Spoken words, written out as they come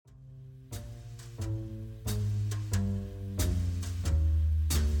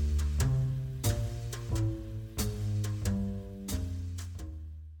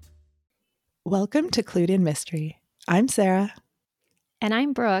Welcome to Clued in Mystery. I'm Sarah. And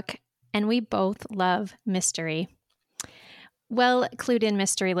I'm Brooke, and we both love mystery. Well, Clued in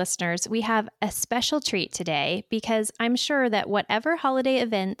Mystery listeners, we have a special treat today because I'm sure that whatever holiday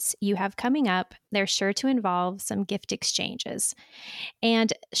events you have coming up, they're sure to involve some gift exchanges.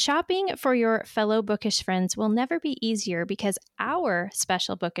 And shopping for your fellow bookish friends will never be easier because our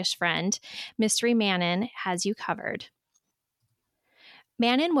special bookish friend, Mystery Manon, has you covered.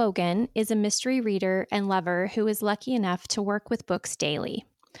 Manon Wogan is a mystery reader and lover who is lucky enough to work with books daily.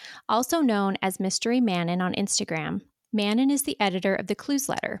 Also known as Mystery Manon on Instagram, Manon is the editor of the Clues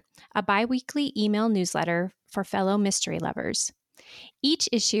Letter, a bi-weekly email newsletter for fellow mystery lovers. Each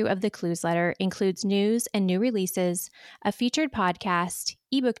issue of the Clues Letter includes news and new releases, a featured podcast,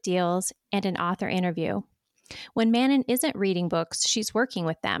 ebook deals, and an author interview. When Manon isn't reading books, she's working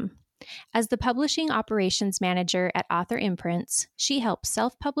with them. As the publishing operations manager at Author Imprints, she helps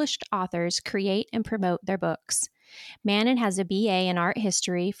self-published authors create and promote their books. Manon has a BA in art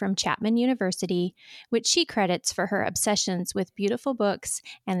history from Chapman University, which she credits for her obsessions with beautiful books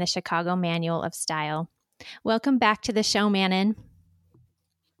and the Chicago Manual of Style. Welcome back to the show, Manon.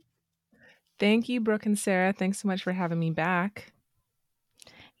 Thank you, Brooke and Sarah. Thanks so much for having me back.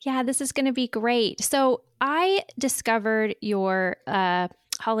 Yeah, this is going to be great. So I discovered your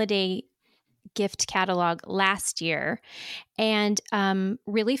holiday gift catalog last year and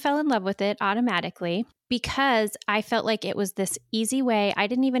really fell in love with it automatically because I felt like it was this easy way. I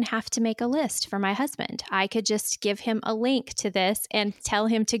didn't even have to make a list for my husband. I could just give him a link to this and tell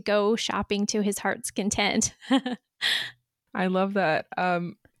him to go shopping to his heart's content. I love that.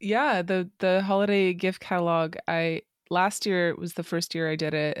 The holiday gift catalog, last year was the first year I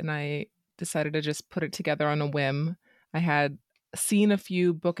did it, and I decided to just put it together on a whim. I had seen a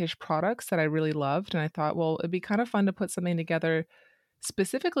few bookish products that I really loved, and I thought, well, it'd be kind of fun to put something together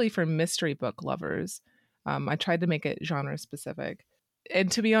specifically for mystery book lovers. I tried to make it genre specific.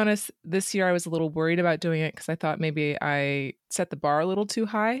 And to be honest, this year I was a little worried about doing it because I thought maybe I set the bar a little too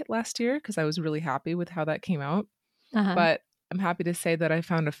high last year because I was really happy with how that came out. Uh-huh. But I'm happy to say that I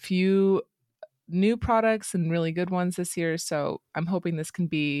found a few new products and really good ones this year. So I'm hoping this can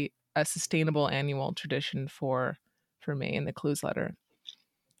be a sustainable annual tradition for me in the Clues Letter.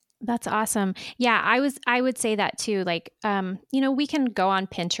 That's awesome. Yeah, I would say that too. Like, we can go on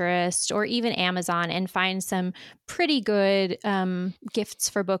Pinterest or even Amazon and find some pretty good gifts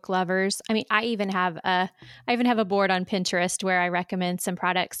for book lovers. I mean, I even have a board on Pinterest where I recommend some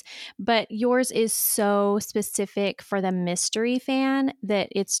products, but yours is so specific for the mystery fan that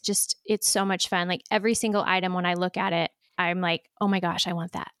it's so much fun. Like every single item when I look at it, I'm like, oh my gosh, I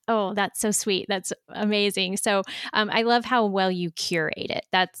want that. Oh, that's so sweet. That's amazing. So I love how well you curate it.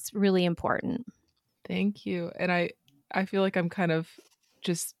 That's really important. Thank you. And I feel like I'm kind of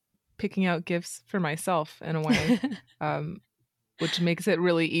just picking out gifts for myself in a way, which makes it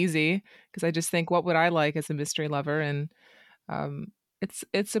really easy because I just think, what would I like as a mystery lover? And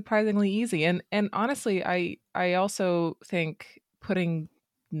it's surprisingly easy. And honestly, I also think putting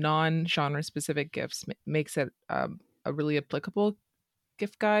non-genre specific gifts makes it a really applicable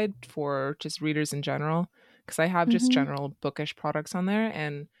gift guide for just readers in general, because I have just general bookish products on there,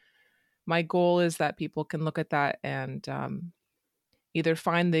 and my goal is that people can look at that and either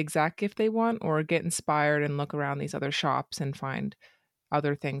find the exact gift they want or get inspired and look around these other shops and find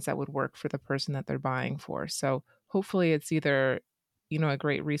other things that would work for the person that they're buying for. So hopefully it's either, a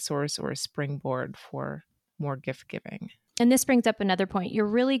great resource or a springboard for more gift giving. And this brings up another point. You're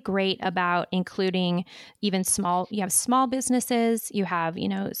really great about including even you have small businesses, you have,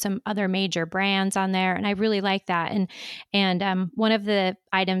 some other major brands on there. And I really like that. And one of the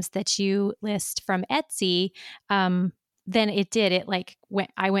items that you list from Etsy, then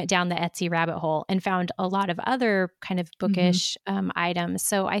I went down the Etsy rabbit hole and found a lot of other kind of bookish items.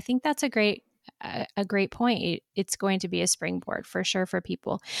 So I think that's a great point. It's going to be a springboard for sure for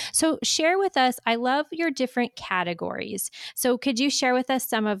people. So share with us, I love your different categories. So could you share with us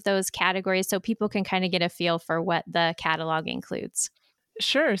some of those categories so people can kind of get a feel for what the catalog includes?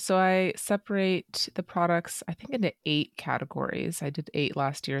 Sure. So I separate the products, I think, into 8 categories. I did 8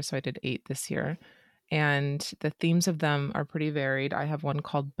 last year, so I did 8 this year. And the themes of them are pretty varied. I have one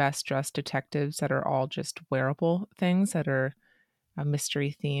called Best Dressed Detectives that are all just wearable things that are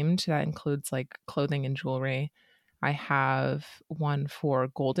mystery themed. That includes like clothing and jewelry. I have one for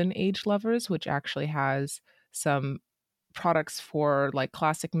Golden Age lovers, which actually has some products for like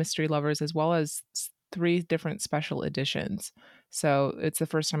classic mystery lovers, as well as 3 different special editions. So it's the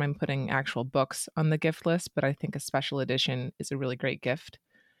first time I'm putting actual books on the gift list, but I think a special edition is a really great gift.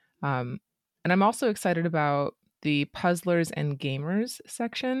 And I'm also excited about the Puzzlers and Gamers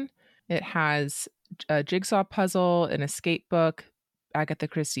section. It has a jigsaw puzzle, an escape book, Agatha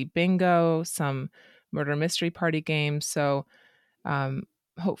Christie bingo, some murder mystery party games. So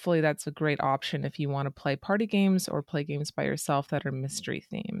hopefully that's a great option if you want to play party games or play games by yourself that are mystery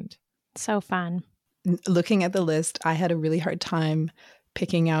themed. So fun. Looking at the list, I had a really hard time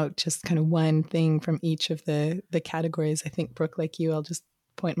picking out just kind of one thing from each of the categories. I think, Brooke, like you, I'll just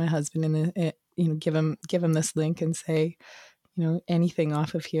point my husband in the, give him this link and say, anything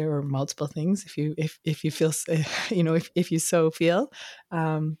off of here or multiple things if you feel, if you so feel.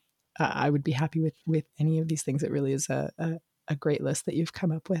 I would be happy with any of these things. It really is a great list that you've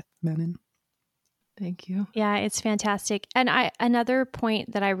come up with, Manon. Thank you. Yeah, it's fantastic. And another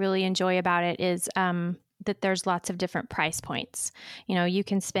point that I really enjoy about it is that there's lots of different price points. You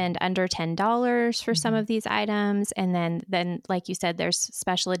can spend under $10 for some of these items. And then, like you said, there's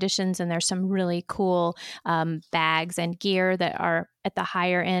special editions and there's some really cool bags and gear that are at the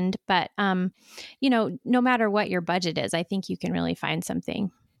higher end. But, no matter what your budget is, I think you can really find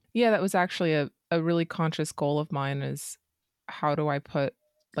something. Yeah, that was actually a really conscious goal of mine is how do I put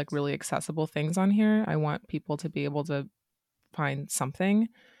like really accessible things on here? I want people to be able to find something.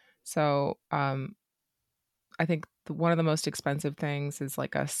 So I think one of the most expensive things is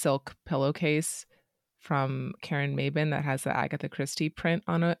like a silk pillowcase from Karen Mabin that has the Agatha Christie print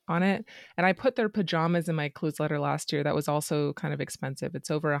on it. And I put their pajamas in my clues letter last year. That was also kind of expensive.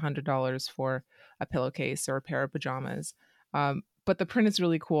 It's over $100 for a pillowcase or a pair of pajamas. But the print is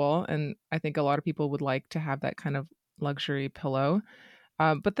really cool. And I think a lot of people would like to have that kind of luxury pillow.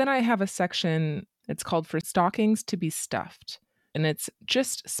 But then I have a section, it's called For Stockings to be Stuffed. And it's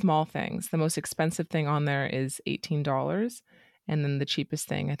just small things. The most expensive thing on there is $18. And then the cheapest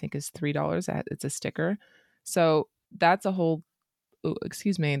thing I think is $3. It's a sticker. So that's a whole,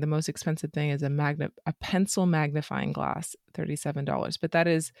 the most expensive thing is a pencil magnifying glass, $37. But that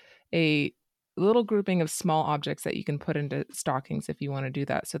is a little grouping of small objects that you can put into stockings if you want to do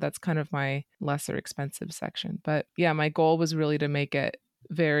that. So that's kind of my lesser expensive section. But yeah, my goal was really to make it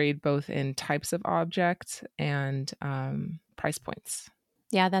varied both in types of objects and price points.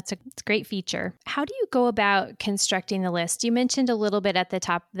 Yeah, it's a great feature. How do you go about constructing the list? You mentioned a little bit at the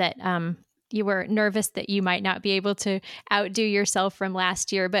top that you were nervous that you might not be able to outdo yourself from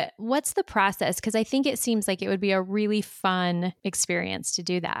last year, but what's the process? Because I think it seems like it would be a really fun experience to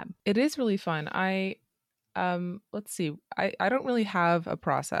do that. It is really fun. Let's see. I don't really have a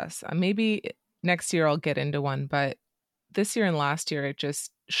process. Maybe next year I'll get into one, but this year and last year, it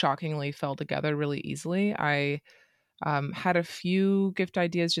just shockingly fell together really easily. I had a few gift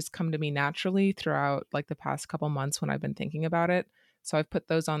ideas just come to me naturally throughout like the past couple months when I've been thinking about it. So I've put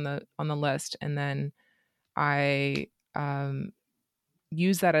those on the list, and then I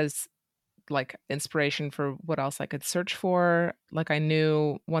use that as like inspiration for what else I could search for. Like I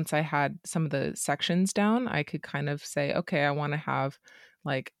knew once I had some of the sections down, I could kind of say, okay, I want to have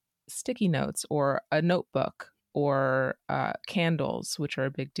like sticky notes or a notebook or candles, which are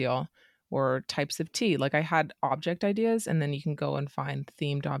a big deal, or types of tea. Like I had object ideas, and then you can go and find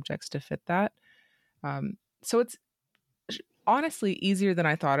themed objects to fit that. So it's honestly easier than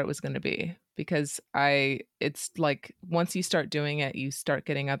I thought it was going to be, because it's like once you start doing it, you start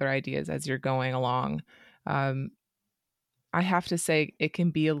getting other ideas as you're going along. I have to say it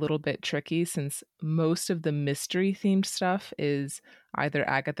can be a little bit tricky since most of the mystery themed stuff is either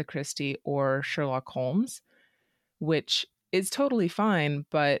Agatha Christie or Sherlock Holmes, which is totally fine,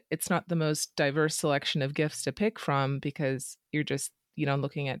 but it's not the most diverse selection of gifts to pick from because you're just,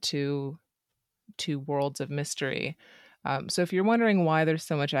 looking at two worlds of mystery. So if you're wondering why there's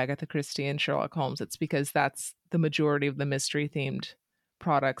so much Agatha Christie and Sherlock Holmes, it's because that's the majority of the mystery themed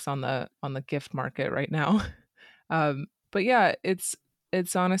products on the gift market right now. But yeah, it's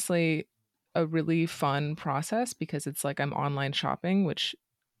honestly a really fun process because it's like I'm online shopping, which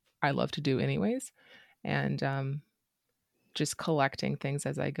I love to do anyways, and just collecting things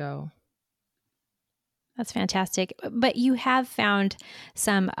as I go. That's fantastic. But you have found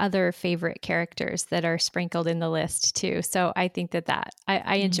some other favorite characters that are sprinkled in the list too. So I think that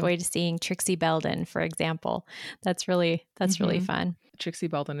I enjoyed seeing Trixie Belden, for example. That's really fun. Trixie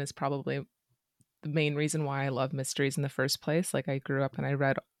Belden is probably the main reason why I love mysteries in the first place. Like I grew up and I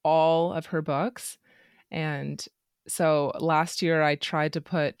read all of her books. And so last year I tried to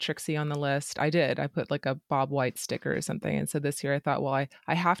put Trixie on the list. I did. I put like a Bob White sticker or something. And so this year I thought, well,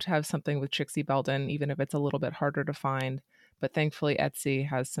 I have to have something with Trixie Belden, even if it's a little bit harder to find. But thankfully Etsy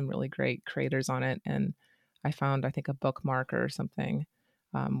has some really great creators on it. And I found, I think, a bookmark or something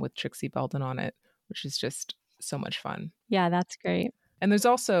with Trixie Belden on it, which is just so much fun. Yeah, that's great. And there's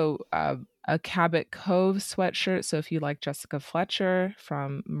also a Cabot Cove sweatshirt. So if you like Jessica Fletcher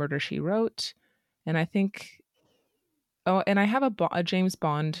from Murder, She Wrote. And I think, oh, and I have a James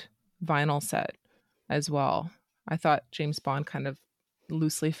Bond vinyl set as well. I thought James Bond kind of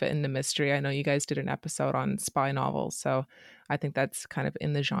loosely fit into mystery. I know you guys did an episode on spy novels, so I think that's kind of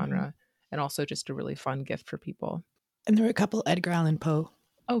in the genre, and also just a really fun gift for people. And there were a couple Edgar Allan Poe.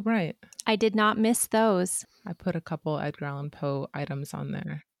 Oh, right. I did not miss those. I put a couple Edgar Allan Poe items on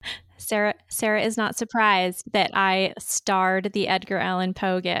there. Sarah is not surprised that I starred the Edgar Allan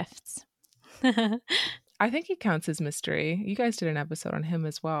Poe gifts. I think he counts as mystery. You guys did an episode on him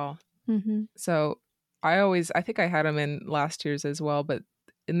as well. Mm-hmm. So I think I had him in last year's as well, but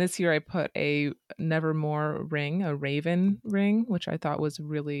in this year I put a Nevermore ring, a raven ring, which I thought was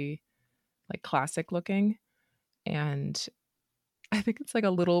really like classic looking. And I think it's like a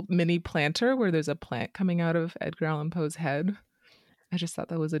little mini planter where there's a plant coming out of Edgar Allan Poe's head. I just thought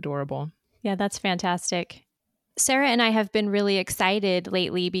that was adorable. Yeah, that's fantastic. Sarah and I have been really excited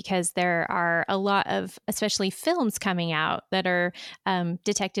lately because there are a lot of, especially films coming out that are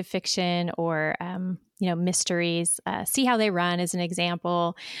detective fiction or, mysteries. See How They Run is an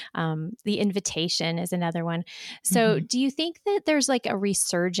example. The Invitation is another one. So do you think that there's like a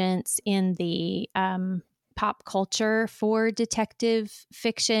resurgence in the pop culture for detective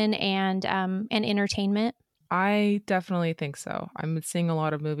fiction and entertainment? I definitely think so. I'm seeing a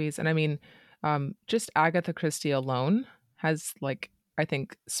lot of movies, and I mean, just Agatha Christie alone has I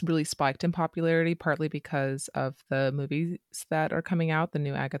think really spiked in popularity, partly because of the movies that are coming out, the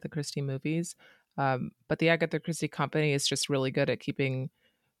new Agatha Christie movies. But the Agatha Christie company is just really good at keeping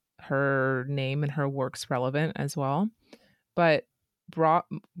her name and her works relevant as well. But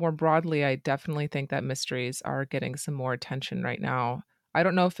more broadly, I definitely think that mysteries are getting some more attention right now. I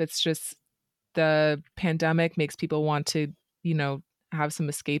don't know if it's just the pandemic makes people want to, have some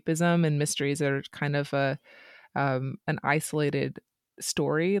escapism, and mysteries are kind of an isolated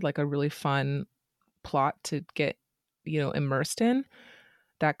story, like a really fun plot to get, immersed in.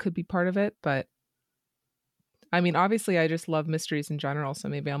 That could be part of it, but I mean, obviously, I just love mysteries in general, so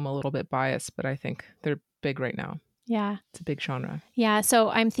maybe I'm a little bit biased, but I think they're big right now. Yeah. It's a big genre. Yeah. So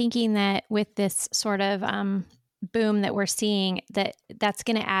I'm thinking that with this sort of boom that we're seeing, that's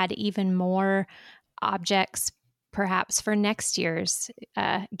going to add even more objects, perhaps for next year's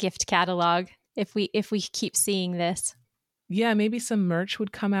gift catalog, if we keep seeing this. Yeah, maybe some merch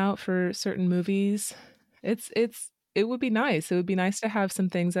would come out for certain movies. It would be nice. It would be nice to have some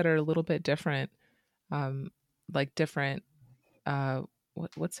things that are a little bit different. Like different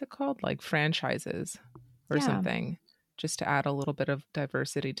what's it called, like franchises or something, just to add a little bit of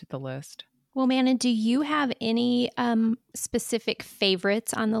diversity to the list. Well, Manon, do you have any specific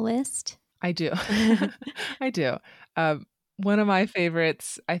favorites on the list? I do. I do. One of my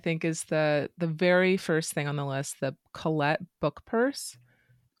favorites, I think, is the very first thing on the list, the Colette book purse.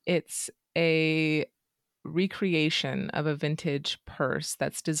 It's a recreation of a vintage purse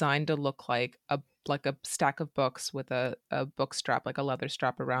that's designed to look like a stack of books with a book strap, like a leather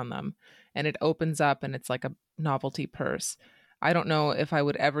strap around them, and it opens up and it's like a novelty purse. I don't know if I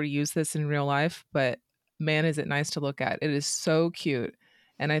would ever use this in real life, but man, is it nice to look at. It is so cute.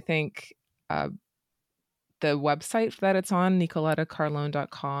 And I think the website that it's on,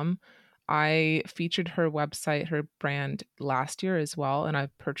 nicolettacarlone.com, I featured her website, her brand, last year as well, and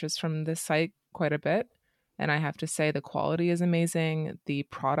I've purchased from this site quite a bit. And I have to say the quality is amazing. The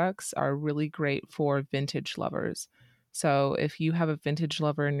products are really great for vintage lovers. So if you have a vintage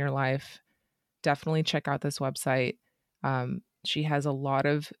lover in your life, definitely check out this website. She has a lot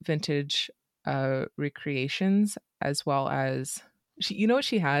of vintage recreations, as well as you know what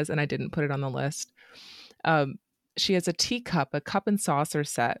she has, and I didn't put it on the list. She has a teacup, a cup and saucer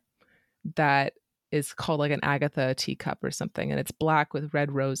set that is called like an Agatha teacup or something. And it's black with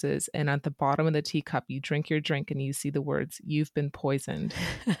red roses. And at the bottom of the teacup, you drink your drink and you see the words, "You've been poisoned."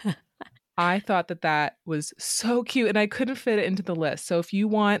 I thought that was so cute, and I couldn't fit it into the list. So if you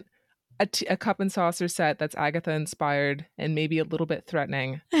want a cup and saucer set that's Agatha inspired and maybe a little bit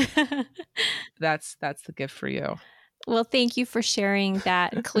threatening, that's the gift for you. Well, thank you for sharing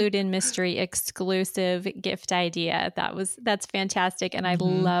that Clued In Mystery exclusive gift idea. That's fantastic, and I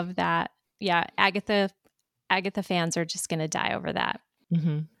love that. Yeah, Agatha fans are just going to die over that.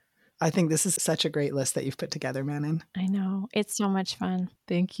 I think this is such a great list that you've put together, Manon. I know. It's so much fun.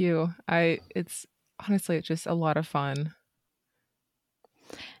 Thank you. It's honestly just a lot of fun.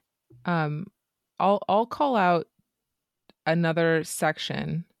 I'll call out another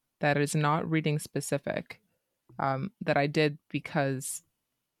section that is not reading specific, that I did because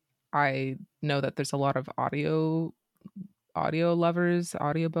I know that there's a lot of audio audio lovers,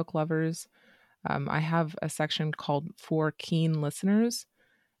 audiobook lovers. I have a section called For Keen Listeners,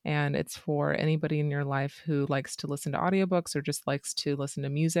 and it's for anybody in your life who likes to listen to audiobooks or just likes to listen to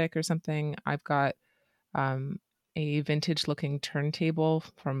music or something. I've got um, a vintage looking turntable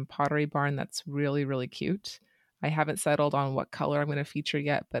from Pottery Barn that's really, really cute. I haven't settled on what color I'm going to feature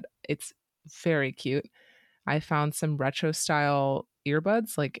yet, but it's very cute. I found some retro style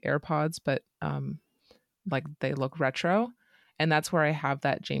earbuds, like AirPods, but like they look retro. And that's where I have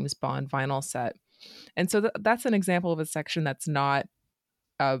that James Bond vinyl set. And so that's an example of a section that's not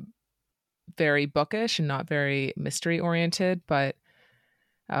very bookish and not very mystery oriented, but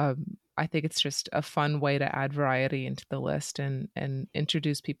I think it's just a fun way to add variety into the list and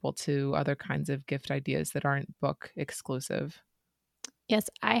introduce people to other kinds of gift ideas that aren't book exclusive. Yes,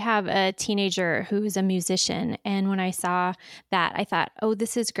 I have a teenager who's a musician. And when I saw that, I thought, oh,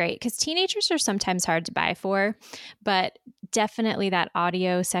 this is great. Because teenagers are sometimes hard to buy for. But definitely that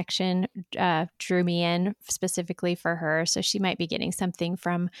audio section drew me in specifically for her. So she might be getting something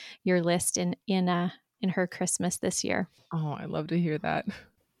from your list in her Christmas this year. Oh, I love to hear that.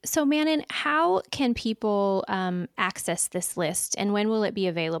 So, Manon, how can people access this list and when will it be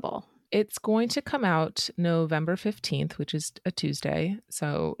available? It's going to come out November 15th, which is a Tuesday.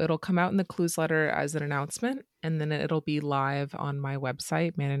 So it'll come out in the Cluesletter as an announcement, and then it'll be live on my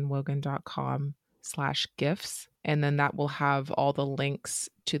website, manonwogan.com/gifts. And then that will have all the links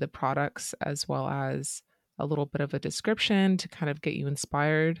to the products as well as a little bit of a description to kind of get you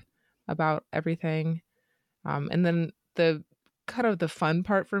inspired about everything. And then the kind of the fun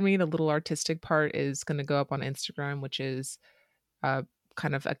part for me, the little artistic part, is going to go up on Instagram, which is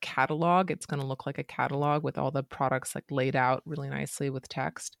kind of a catalog. It's going to look like a catalog with all the products like laid out really nicely with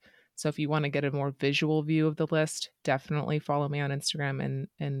text. So if you want to get a more visual view of the list, definitely follow me on Instagram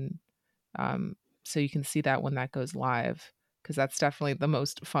and so you can see that when that goes live, because that's definitely the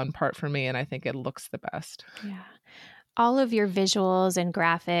most fun part for me, and I think it looks the best. Yeah. All of your visuals and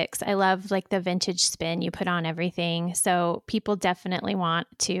graphics. I love like the vintage spin you put on everything. So people definitely want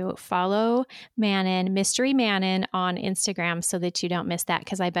to follow Manon, Mystery Manon on Instagram so that you don't miss that,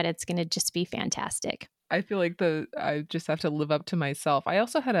 because I bet it's going to just be fantastic. I feel like I just have to live up to myself. I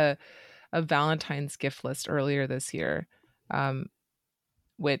also had a Valentine's gift list earlier this year,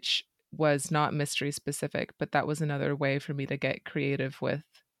 which was not mystery specific, but that was another way for me to get creative with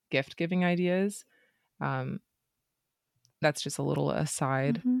gift giving ideas. That's just a little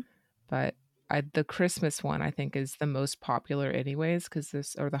aside, but the Christmas one I think is the most popular anyways,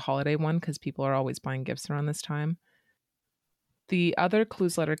 or the holiday one, because people are always buying gifts around this time. The other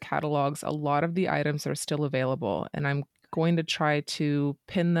Cluesletter catalogs, a lot of the items are still available, and I'm going to try to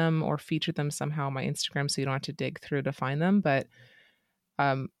pin them or feature them somehow on my Instagram so you don't have to dig through to find them. But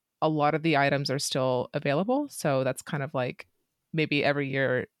a lot of the items are still available, so that's kind of like maybe every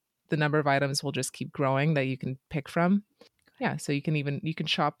year the number of items will just keep growing that you can pick from. Yeah, so you can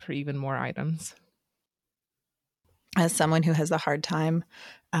shop for even more items. As someone who has a hard time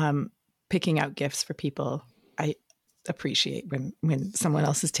picking out gifts for people, I appreciate when someone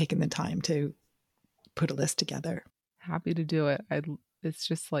else has taken the time to put a list together. Happy to do it. It's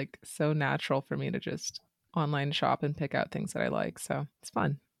just like so natural for me to just online shop and pick out things that I like. So it's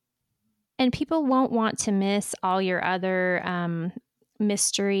fun. And people won't want to miss all your other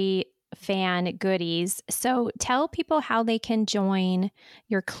mystery fan goodies. So tell people how they can join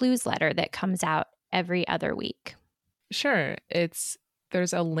your Cluesletter that comes out every other week. Sure.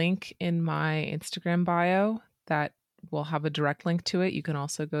 There's a link in my Instagram bio that will have a direct link to it. You can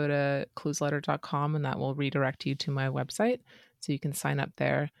also go to cluesletter.com and that will redirect you to my website. So you can sign up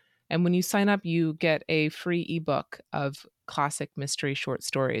there. And when you sign up, you get a free ebook of classic mystery short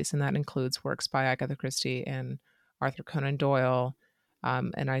stories. And that includes works by Agatha Christie and Arthur Conan Doyle.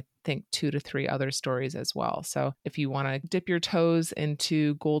 And I think 2 to 3 other stories as well. So if you want to dip your toes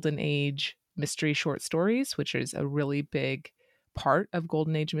into Golden Age mystery short stories, which is a really big part of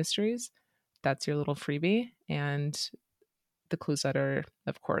Golden Age mysteries, that's your little freebie. And the Cluesletter,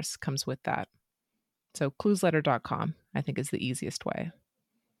 of course, comes with that. So cluesletter.com, I think, is the easiest way.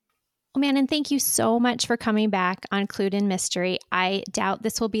 Well, Manon, thank you so much for coming back on Clued in Mystery. I doubt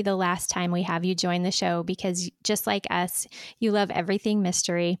this will be the last time we have you join the show because just like us, you love everything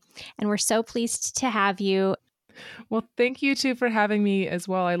mystery. And we're so pleased to have you. Well, thank you too for having me as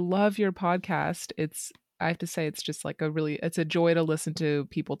well. I love your podcast. I have to say, it's just like it's a joy to listen to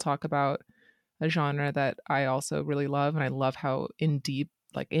people talk about a genre that I also really love. And I love how in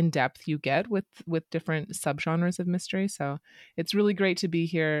depth you get with different subgenres of mystery. So it's really great to be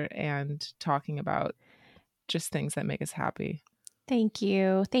here and talking about just things that make us happy. Thank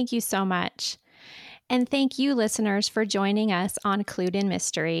you. Thank you so much. And thank you, listeners, for joining us on Clued in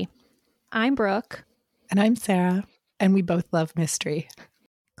Mystery. I'm Brooke. And I'm Sarah, and we both love mystery.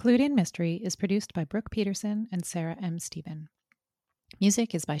 Clued in Mystery is produced by Brooke Peterson and Sarah M. Stephen.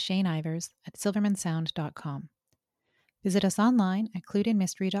 Music is by Shane Ivers at silvermansound.com. Visit us online at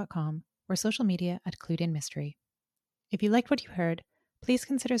cluedinmystery.com or social media at Clued in Mystery. If you liked what you heard, please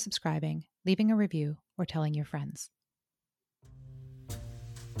consider subscribing, leaving a review, or telling your friends.